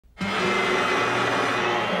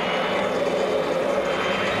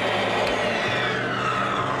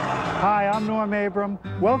Norm Abram.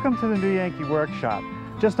 Welcome to the New Yankee Workshop.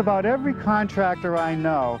 Just about every contractor I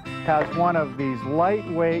know has one of these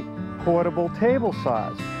lightweight portable table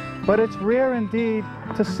saws, but it's rare indeed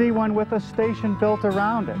to see one with a station built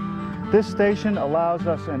around it. This station allows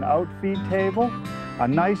us an outfeed table, a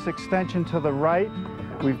nice extension to the right.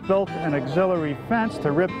 We've built an auxiliary fence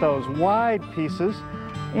to rip those wide pieces,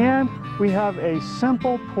 and we have a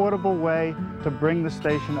simple portable way to bring the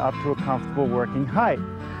station up to a comfortable working height.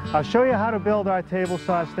 I'll show you how to build our table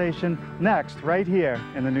saw station next, right here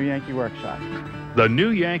in the New Yankee Workshop. The New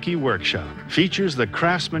Yankee Workshop features the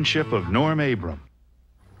craftsmanship of Norm Abram.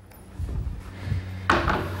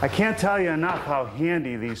 I can't tell you enough how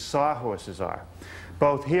handy these sawhorses are,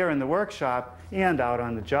 both here in the workshop and out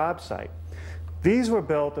on the job site. These were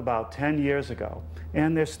built about 10 years ago,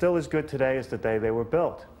 and they're still as good today as the day they were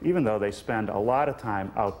built, even though they spend a lot of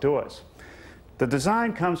time outdoors. The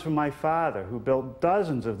design comes from my father, who built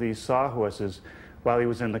dozens of these sawhorses while he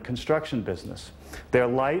was in the construction business. They're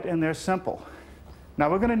light and they're simple. Now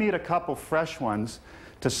we're going to need a couple fresh ones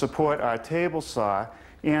to support our table saw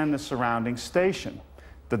and the surrounding station.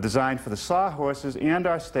 The design for the sawhorses and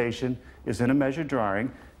our station is in a measured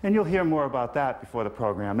drawing, and you'll hear more about that before the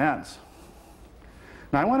program ends.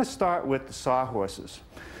 Now I want to start with the sawhorses.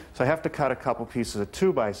 So I have to cut a couple pieces of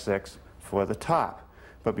 2x6 for the top.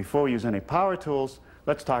 But before we use any power tools,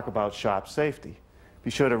 let's talk about shop safety.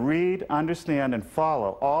 Be sure to read, understand, and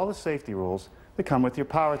follow all the safety rules that come with your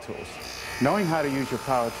power tools. Knowing how to use your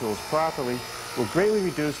power tools properly will greatly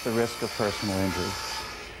reduce the risk of personal injury.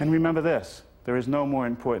 And remember this, there is no more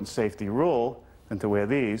important safety rule than to wear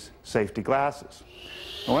these safety glasses.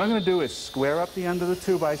 And what I'm going to do is square up the end of the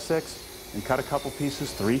 2x6 and cut a couple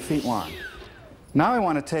pieces 3 feet long. Now I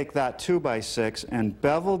want to take that 2x6 and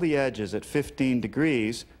bevel the edges at 15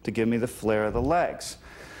 degrees to give me the flare of the legs.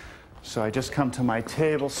 So I just come to my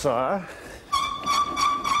table saw,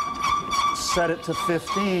 set it to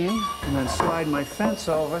 15, and then slide my fence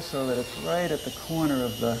over so that it's right at the corner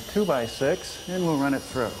of the 2x6, and we'll run it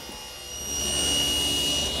through.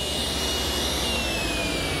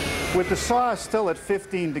 With the saw still at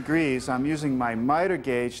 15 degrees, I'm using my miter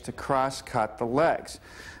gauge to cross-cut the legs.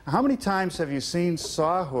 How many times have you seen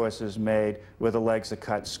sawhorses made where the legs are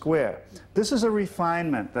cut square? This is a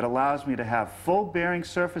refinement that allows me to have full bearing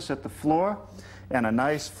surface at the floor and a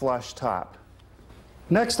nice flush top.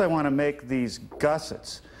 Next, I want to make these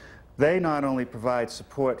gussets. They not only provide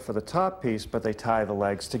support for the top piece, but they tie the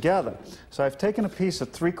legs together. So I've taken a piece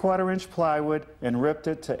of 3/4 inch plywood and ripped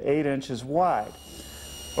it to 8 inches wide.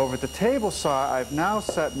 Over at the table saw, I've now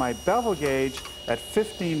set my bevel gauge at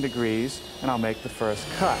 15 degrees, and I'll make the first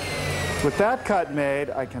cut. With that cut made,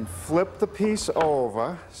 I can flip the piece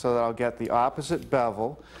over so that I'll get the opposite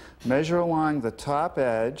bevel, measure along the top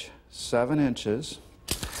edge, 7 inches,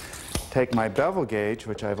 take my bevel gauge,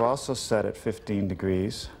 which I've also set at 15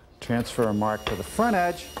 degrees, transfer a mark to the front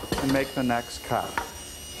edge, and make the next cut.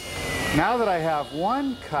 Now that I have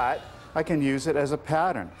one cut, I can use it as a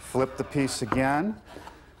pattern. Flip the piece again,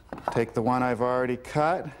 take the one I've already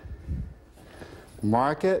cut,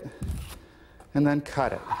 mark it, and then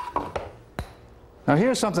cut it. Now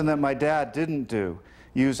here's something that my dad didn't do.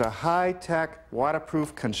 Use a high-tech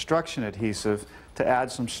waterproof construction adhesive to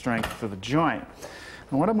add some strength to the joint.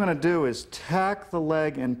 And what I'm going to do is tack the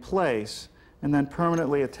leg in place and then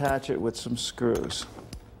permanently attach it with some screws.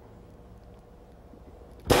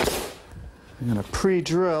 I'm going to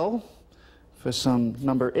pre-drill for some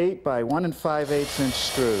number 8 by 1 5/8 inch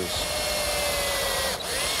screws.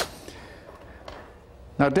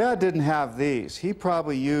 Now Dad didn't have these. He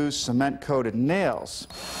probably used cement-coated nails.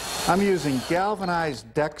 I'm using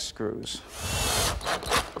galvanized deck screws.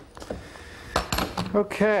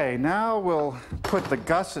 Okay, now we'll put the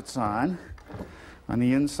gussets on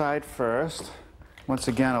the inside first. Once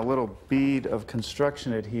again, a little bead of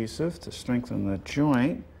construction adhesive to strengthen the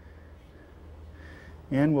joint.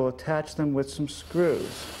 And we'll attach them with some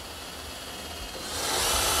screws.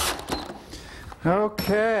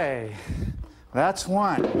 Okay, that's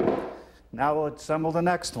one. Now we'll assemble the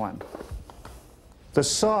next one. The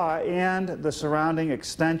saw and the surrounding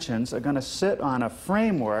extensions are going to sit on a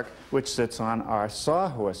framework which sits on our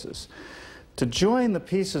sawhorses. To join the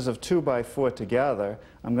pieces of 2x4 together,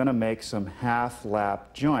 I'm going to make some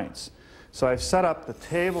half-lap joints. So I've set up the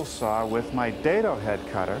table saw with my dado head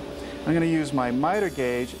cutter. I'm going to use my miter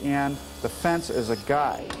gauge and the fence as a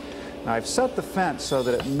guide. Now I've set the fence so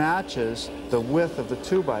that it matches the width of the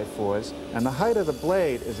 2x4s, and the height of the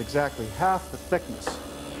blade is exactly half the thickness.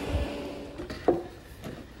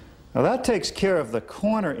 Now that takes care of the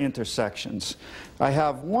corner intersections. I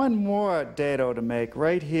have one more dado to make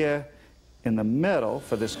right here in the middle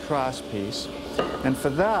for this cross piece. And for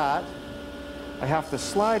that, I have to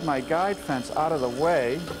slide my guide fence out of the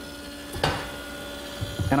way.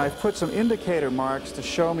 And I've put some indicator marks to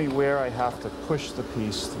show me where I have to push the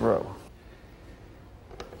piece through.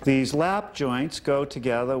 These lap joints go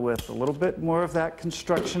together with a little bit more of that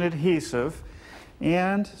construction adhesive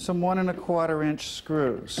and some 1 1/4 inch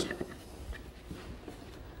screws.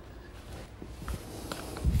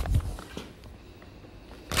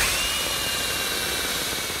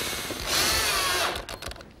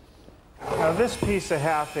 Now this piece of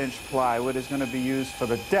 1/2 inch plywood is going to be used for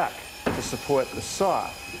the deck to support the saw.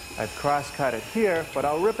 I've cross-cut it here, but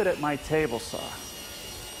I'll rip it at my table saw.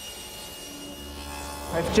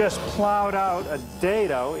 I've just plowed out a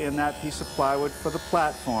dado in that piece of plywood for the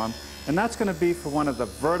platform, and that's going to be for one of the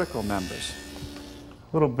vertical members.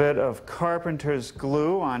 A little bit of carpenter's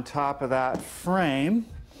glue on top of that frame,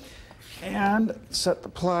 and set the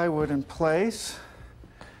plywood in place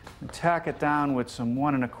and tack it down with some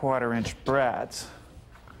 1 1/4 inch brads.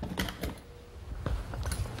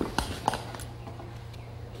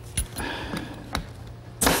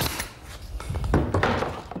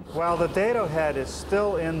 While the dado head is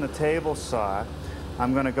still in the table saw,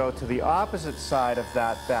 I'm going to go to the opposite side of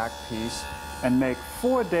that back piece and make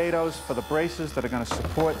 4 dados for the braces that are going to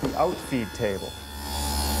support the outfeed table.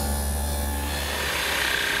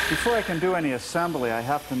 Before I can do any assembly, I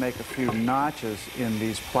have to make a few notches in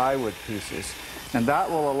these plywood pieces, and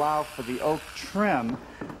that will allow for the oak trim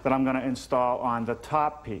that I'm going to install on the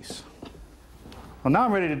top piece. Well, now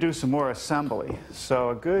I'm ready to do some more assembly.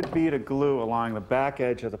 So a good bead of glue along the back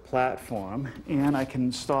edge of the platform, and I can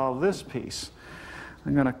install this piece.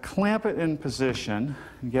 I'm going to clamp it in position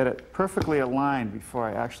and get it perfectly aligned before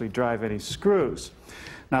I actually drive any screws.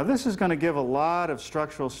 Now this is going to give a lot of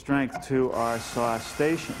structural strength to our saw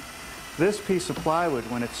station. This piece of plywood,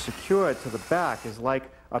 when it's secured to the back, is like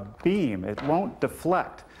a beam. It won't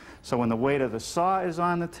deflect. So when the weight of the saw is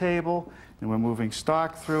on the table and we're moving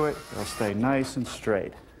stock through it, it'll stay nice and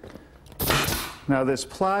straight. Now this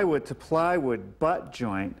plywood to plywood butt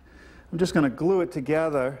joint, I'm just going to glue it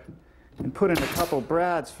together and put in a couple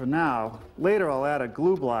brads for now. Later I'll add a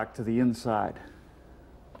glue block to the inside.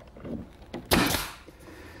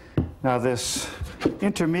 Now this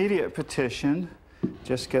intermediate partition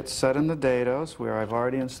just gets set in the dados where I've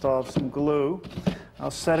already installed some glue. I'll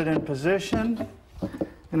set it in position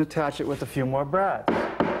and attach it with a few more brads.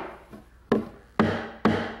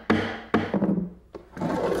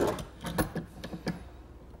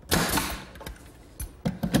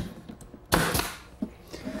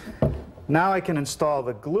 Now I can install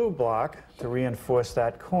the glue block to reinforce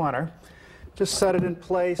that corner. Just set it in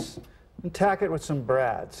place and tack it with some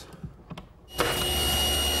brads.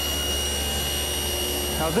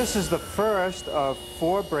 Now this is the first of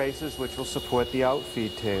 4 braces which will support the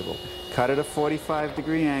outfeed table. Cut at a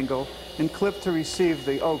 45-degree angle and clip to receive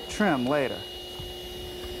the oak trim later.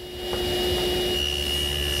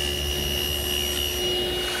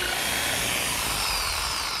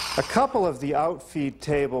 A couple of the outfeed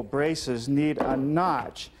table braces need a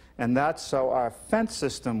notch, and that's so our fence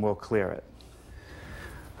system will clear it.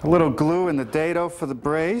 A little glue in the dado for the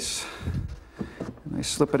brace. And I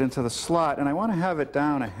slip it into the slot, and I want to have it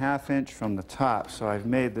down a 1/2 inch from the top, so I've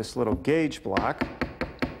made this little gauge block.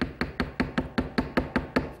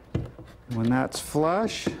 And when that's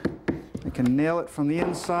flush, I can nail it from the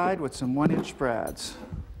inside with some 1-inch brads.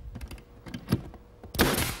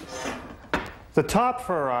 The top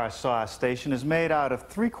for our saw station is made out of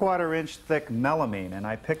 3/4 inch thick melamine, and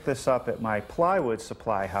I picked this up at my plywood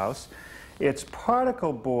supply house. It's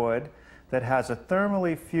particle board that has a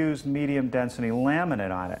thermally fused medium density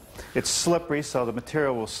laminate on it. It's slippery, so the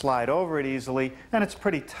material will slide over it easily, and it's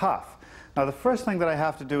pretty tough. Now the first thing that I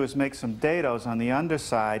have to do is make some dados on the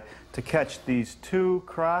underside to catch these 2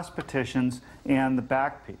 cross partitions and the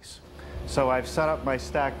back piece. So I've set up my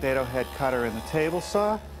stacked dado head cutter in the table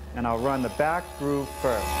saw, and I'll run the back groove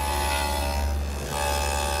first.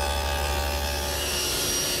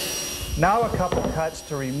 Now a couple cuts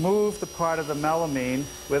to remove the part of the melamine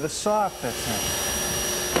where the saw fits in.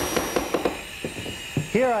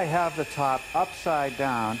 Here I have the top upside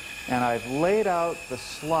down, and I've laid out the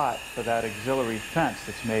slot for that auxiliary fence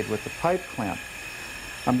that's made with the pipe clamp.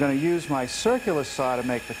 I'm going to use my circular saw to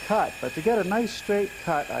make the cut, but to get a nice straight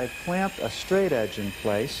cut, I've clamped a straight edge in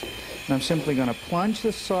place, and I'm simply going to plunge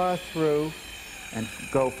the saw through and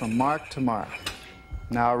go from mark to mark.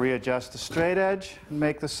 Now I'll readjust the straight edge and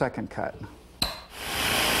make the second cut.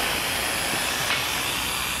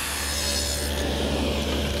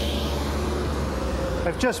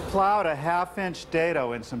 I've just plowed a 1/2 inch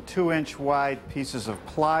dado in some 2-inch wide pieces of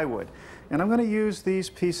plywood. and I'm going to use these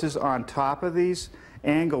pieces on top of these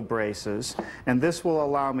angle braces, and this will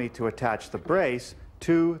allow me to attach the brace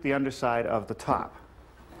to the underside of the top.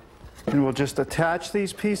 And we'll just attach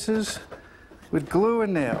these pieces with glue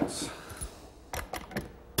and nails.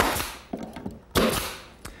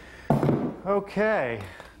 Okay,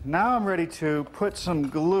 now I'm ready to put some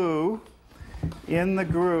glue in the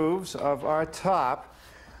grooves of our top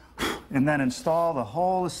and then install the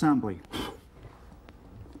whole assembly.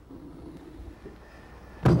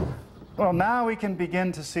 Well, now we can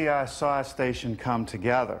begin to see our saw station come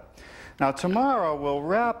together. Now tomorrow we'll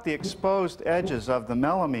wrap the exposed edges of the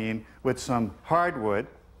melamine with some hardwood.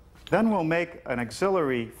 Then we'll make an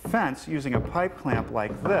auxiliary fence using a pipe clamp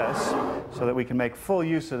like this so that we can make full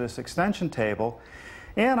use of this extension table.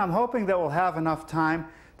 And I'm hoping that we'll have enough time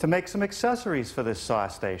to make some accessories for this saw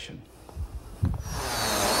station.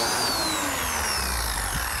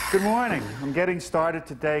 Good morning. I'm getting started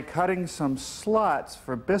today cutting some slots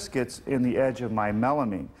for biscuits in the edge of my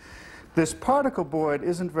melamine. This particle board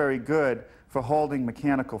isn't very good for holding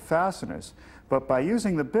mechanical fasteners, but by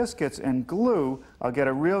using the biscuits and glue, I'll get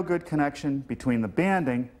a real good connection between the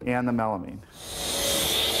banding and the melamine.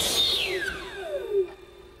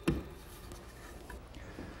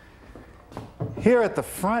 Here at the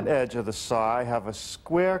front edge of the saw, I have a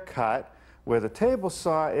square cut where the table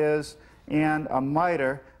saw is and a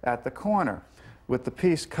miter at the corner. With the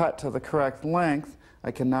piece cut to the correct length,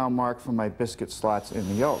 I can now mark for my biscuit slots in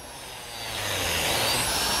the yoke.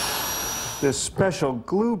 This special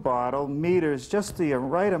glue bottle meters just the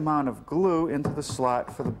right amount of glue into the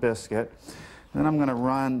slot for the biscuit. Then I'm going to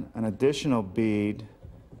run an additional bead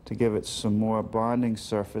to give it some more bonding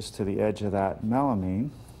surface to the edge of that melamine.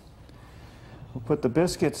 We'll put the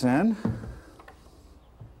biscuits in.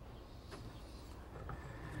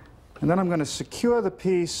 And then I'm going to secure the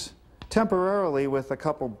piece temporarily with a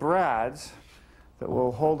couple brads that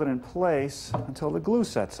will hold it in place until the glue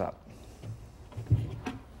sets up.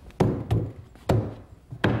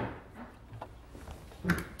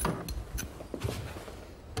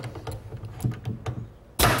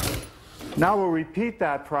 Now we'll repeat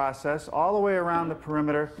that process all the way around the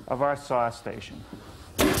perimeter of our saw station.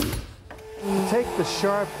 To take the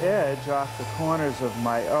sharp edge off the corners of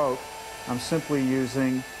my oak, I'm simply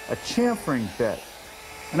using a chamfering bit.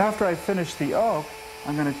 And after I finish the oak,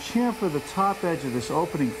 I'm going to chamfer the top edge of this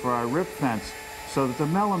opening for our rip fence so that the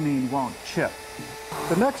melamine won't chip.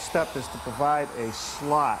 The next step is to provide a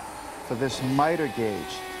slot for this miter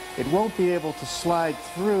gauge. It won't be able to slide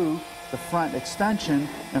through the front extension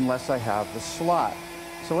unless I have the slot.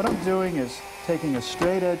 So what I'm doing is taking a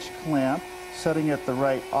straight edge clamp, setting it the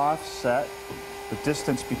right offset, the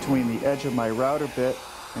distance between the edge of my router bit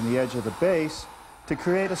and the edge of the base, to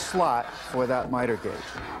create a slot for that miter gauge.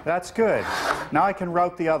 That's good. Now I can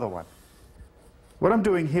route the other one. What I'm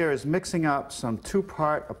doing here is mixing up some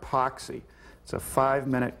 2-part epoxy. It's a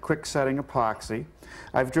 5-minute quick setting epoxy.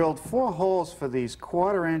 I've drilled 4 holes for these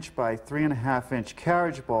 1/4" by 3.5"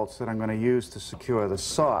 carriage bolts that I'm going to use to secure the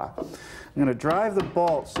saw. I'm going to drive the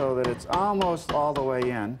bolt so that it's almost all the way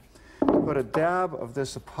in, put a dab of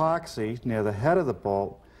this epoxy near the head of the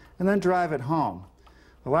bolt, and then drive it home.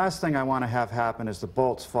 The last thing I want to have happen is the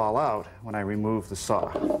bolts fall out when I remove the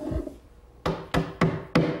saw.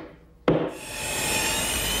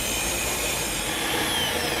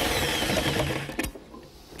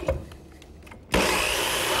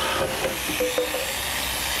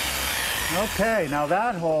 Okay, now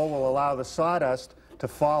that hole will allow the sawdust to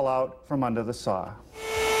fall out from under the saw.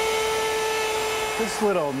 This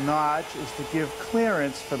little notch is to give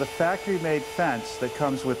clearance for the factory-made fence that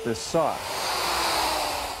comes with this saw.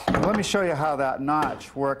 Now, let me show you how that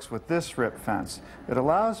notch works with this rip fence. It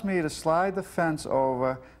allows me to slide the fence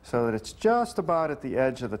over so that it's just about at the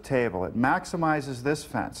edge of the table. It maximizes this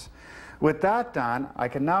fence. With that done, I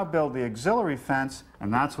can now build the auxiliary fence,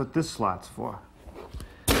 and that's what this slot's for.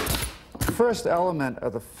 The first element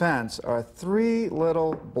of the fence are 3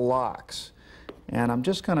 little blocks, and I'm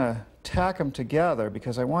just going to tack them together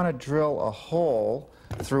because I want to drill a hole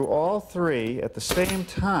through all 3 at the same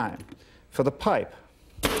time for the pipe.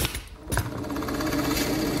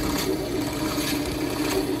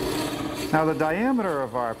 Now the diameter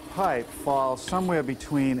of our pipe falls somewhere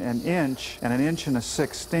between 1 inch and 1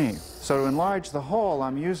 1/16 inches. So to enlarge the hole,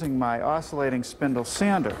 I'm using my oscillating spindle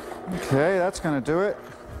sander. Okay, that's going to do it.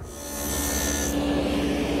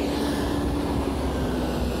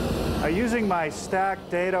 Using my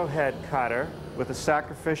stacked dado head cutter with a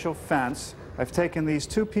sacrificial fence, I've taken these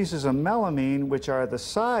 2 pieces of melamine, which are the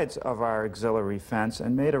sides of our auxiliary fence,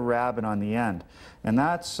 and made a rabbet on the end. And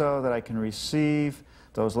that's so that I can receive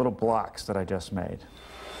those little blocks that I just made.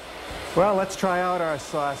 Well, let's try out our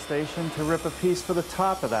saw station to rip a piece for the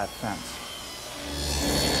top of that fence.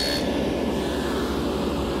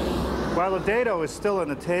 While the dado is still in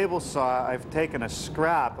the table saw, I've taken a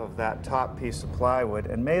scrap of that top piece of plywood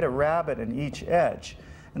and made a rabbet in each edge.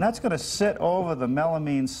 And that's going to sit over the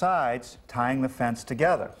melamine sides, tying the fence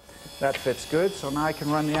together. That fits good, so now I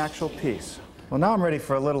can run the actual piece. Well, now I'm ready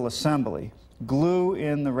for a little assembly. Glue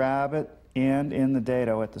in the rabbet and in the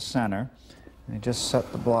dado at the center. And I just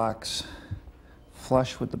set the blocks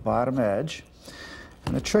flush with the bottom edge.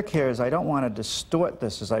 And the trick here is I don't want to distort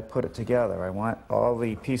this as I put it together. I want all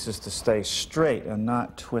the pieces to stay straight and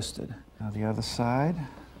not twisted. Now the other side.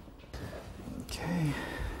 Okay.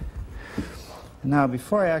 Now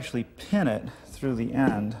before I actually pin it through the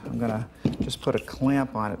end, I'm going to just put a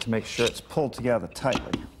clamp on it to make sure it's pulled together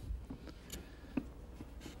tightly.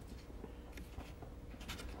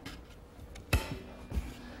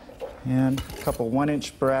 And a couple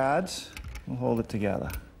 1-inch brads will hold it together.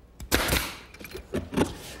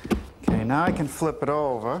 Okay, now I can flip it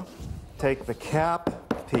over, take the cap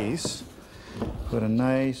piece, put a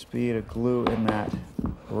nice bead of glue in that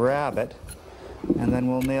rabbet, and then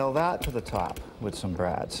we'll nail that to the top with some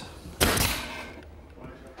brads.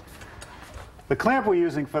 The clamp we're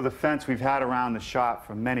using for the fence we've had around the shop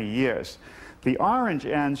for many years. The orange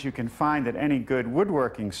ends you can find at any good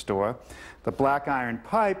woodworking store. The black iron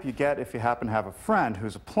pipe you get if you happen to have a friend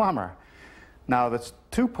who's a plumber. Now, the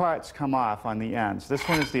two parts come off on the ends. This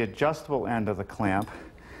one is the adjustable end of the clamp,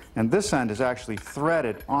 and this end is actually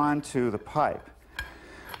threaded onto the pipe.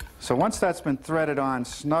 So once that's been threaded on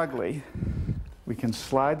snugly, we can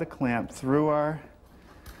slide the clamp through our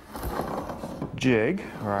jig,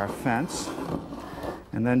 or our fence,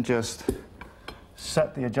 and then just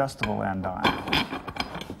set the adjustable end on.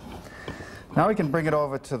 Now we can bring it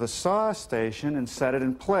over to the saw station and set it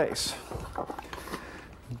in place.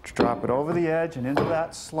 Drop it over the edge and into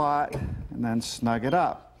that slot, and then snug it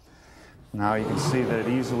up. Now you can see that it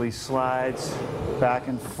easily slides back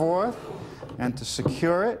and forth, and to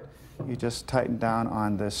secure it, you just tighten down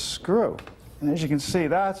on this screw. And as you can see,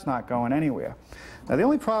 that's not going anywhere. Now the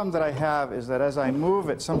only problem that I have is that as I move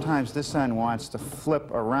it, sometimes this end wants to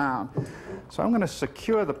flip around. So I'm going to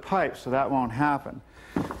secure the pipe so that won't happen.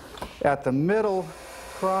 At the middle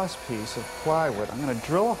cross piece of plywood, I'm going to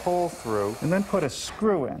drill a hole through and then put a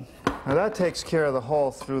screw in. Now that takes care of the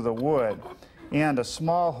hole through the wood and a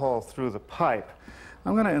small hole through the pipe.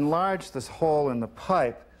 I'm going to enlarge this hole in the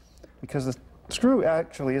pipe because the screw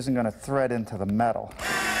actually isn't going to thread into the metal.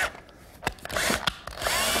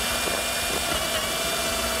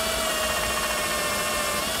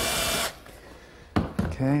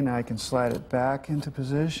 Okay, now I can slide it back into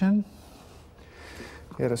position,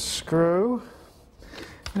 get a screw,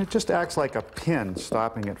 and it just acts like a pin,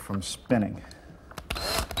 stopping it from spinning.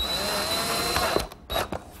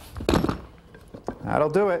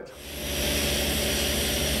 That'll do it.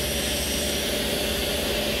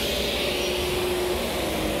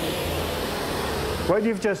 What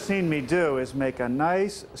you've just seen me do is make a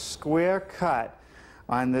nice square cut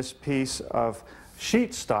on this piece of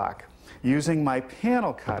sheet stock using my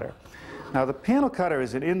panel cutter. Now the panel cutter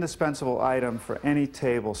is an indispensable item for any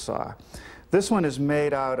table saw. This one is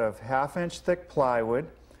made out of 1/2-inch thick plywood,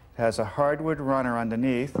 has a hardwood runner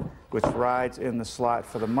underneath which rides in the slot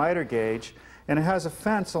for the miter gauge, and it has a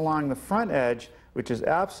fence along the front edge which is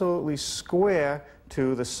absolutely square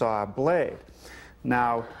to the saw blade.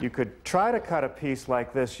 Now you could try to cut a piece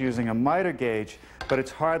like this using a miter gauge, but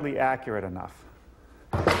it's hardly accurate enough.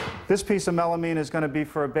 This piece of melamine is going to be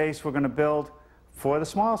for a base we're going to build for the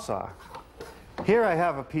small saw. Here I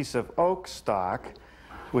have a piece of oak stock,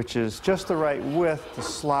 which is just the right width to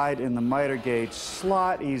slide in the miter gauge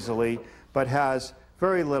slot easily, but has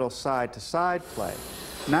very little side-to-side play.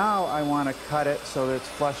 Now I want to cut it so that it's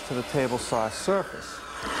flush to the table saw surface.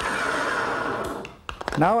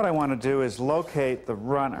 Now what I want to do is locate the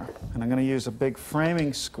runner, and I'm going to use a big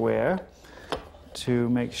framing square to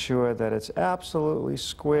make sure that it's absolutely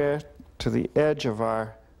square to the edge of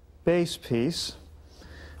our base piece.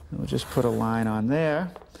 And we'll just put a line on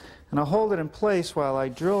there, and I'll hold it in place while I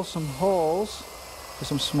drill some holes with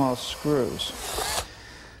some small screws.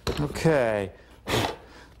 Okay,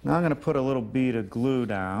 now I'm going to put a little bead of glue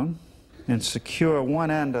down and secure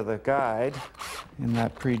one end of the guide in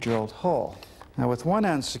that pre-drilled hole. Now with one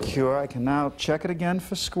end secure, I can now check it again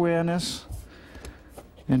for squareness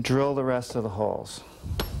and drill the rest of the holes.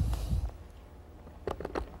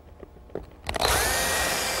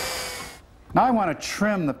 Now I want to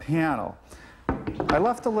trim the panel. I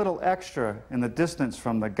left a little extra in the distance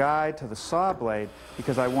from the guide to the saw blade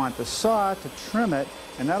because I want the saw to trim it,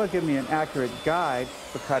 and that'll give me an accurate guide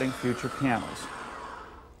for cutting future panels.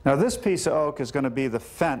 Now this piece of oak is going to be the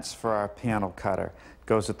fence for our panel cutter. It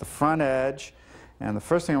goes at the front edge, and the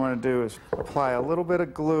first thing I want to do is apply a little bit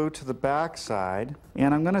of glue to the back side,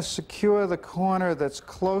 and I'm going to secure the corner that's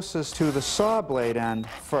closest to the saw blade end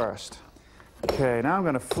first. Okay, now I'm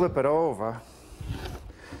going to flip it over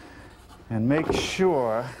and make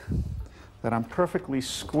sure that I'm perfectly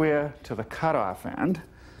square to the cutoff end.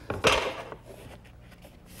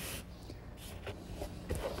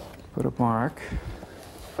 Put a mark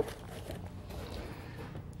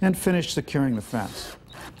and finish securing the fence.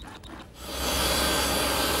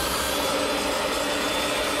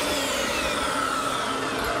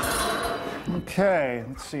 Okay,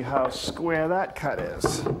 let's see how square that cut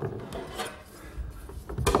is.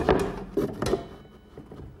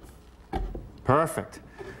 Perfect.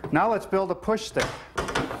 Now let's build a push stick.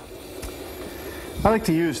 I like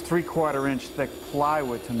to use 3/4 inch thick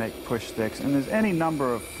plywood to make push sticks, and there's any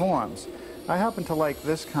number of forms. I happen to like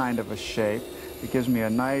this kind of a shape. It gives me a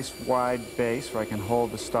nice wide base where I can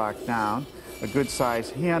hold the stock down, a good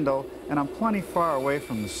sized handle, and I'm plenty far away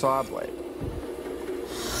from the saw blade.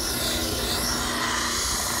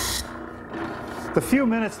 The few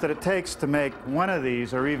minutes that it takes to make one of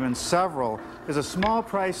these, or even several, is a small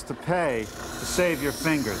price to pay to save your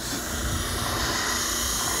fingers.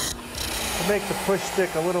 To make the push stick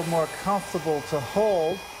a little more comfortable to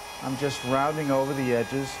hold, I'm just rounding over the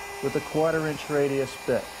edges with a 1/4 inch radius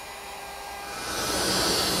bit.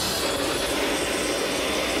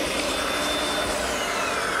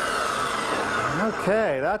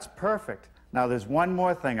 Okay, that's perfect. Now there's one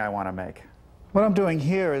more thing I want to make. What I'm doing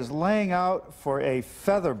here is laying out for a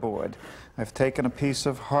feather board. I've taken a piece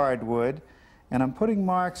of hardwood and I'm putting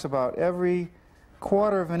marks about every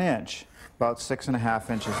 1/4 inch, about 6½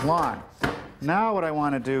 inches long. Now what I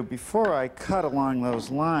want to do, before I cut along those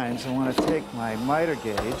lines, I want to take my miter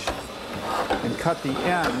gauge and cut the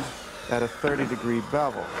end at a 30-degree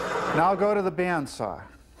bevel. Now I'll go to the bandsaw.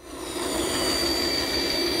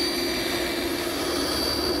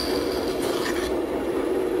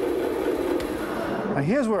 Now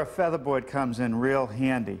here's where a featherboard comes in real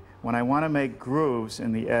handy when I want to make grooves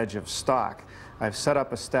in the edge of stock. I've set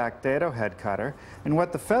up a stacked dado head cutter, and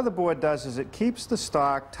what the featherboard does is it keeps the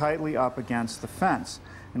stock tightly up against the fence.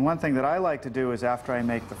 And one thing that I like to do is after I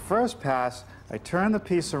make the first pass, I turn the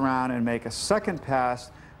piece around and make a second pass,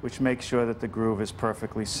 which makes sure that the groove is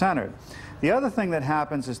perfectly centered. The other thing that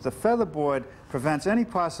happens is the featherboard prevents any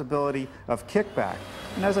possibility of kickback.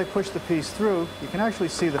 And as I push the piece through, you can actually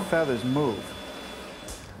see the feathers move.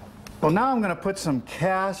 Well, now I'm going to put some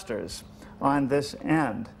casters on this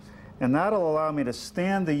end, and that'll allow me to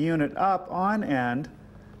stand the unit up on end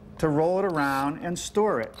to roll it around and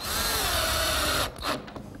store it.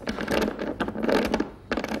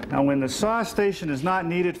 Now when the saw station is not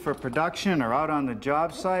needed for production or out on the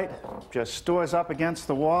job site, just stores up against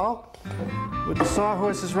the wall with the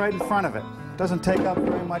sawhorses right in front of it. Doesn't take up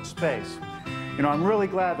very much space. You know, I'm really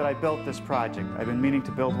glad that I built this project. I've been meaning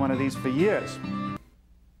to build one of these for years.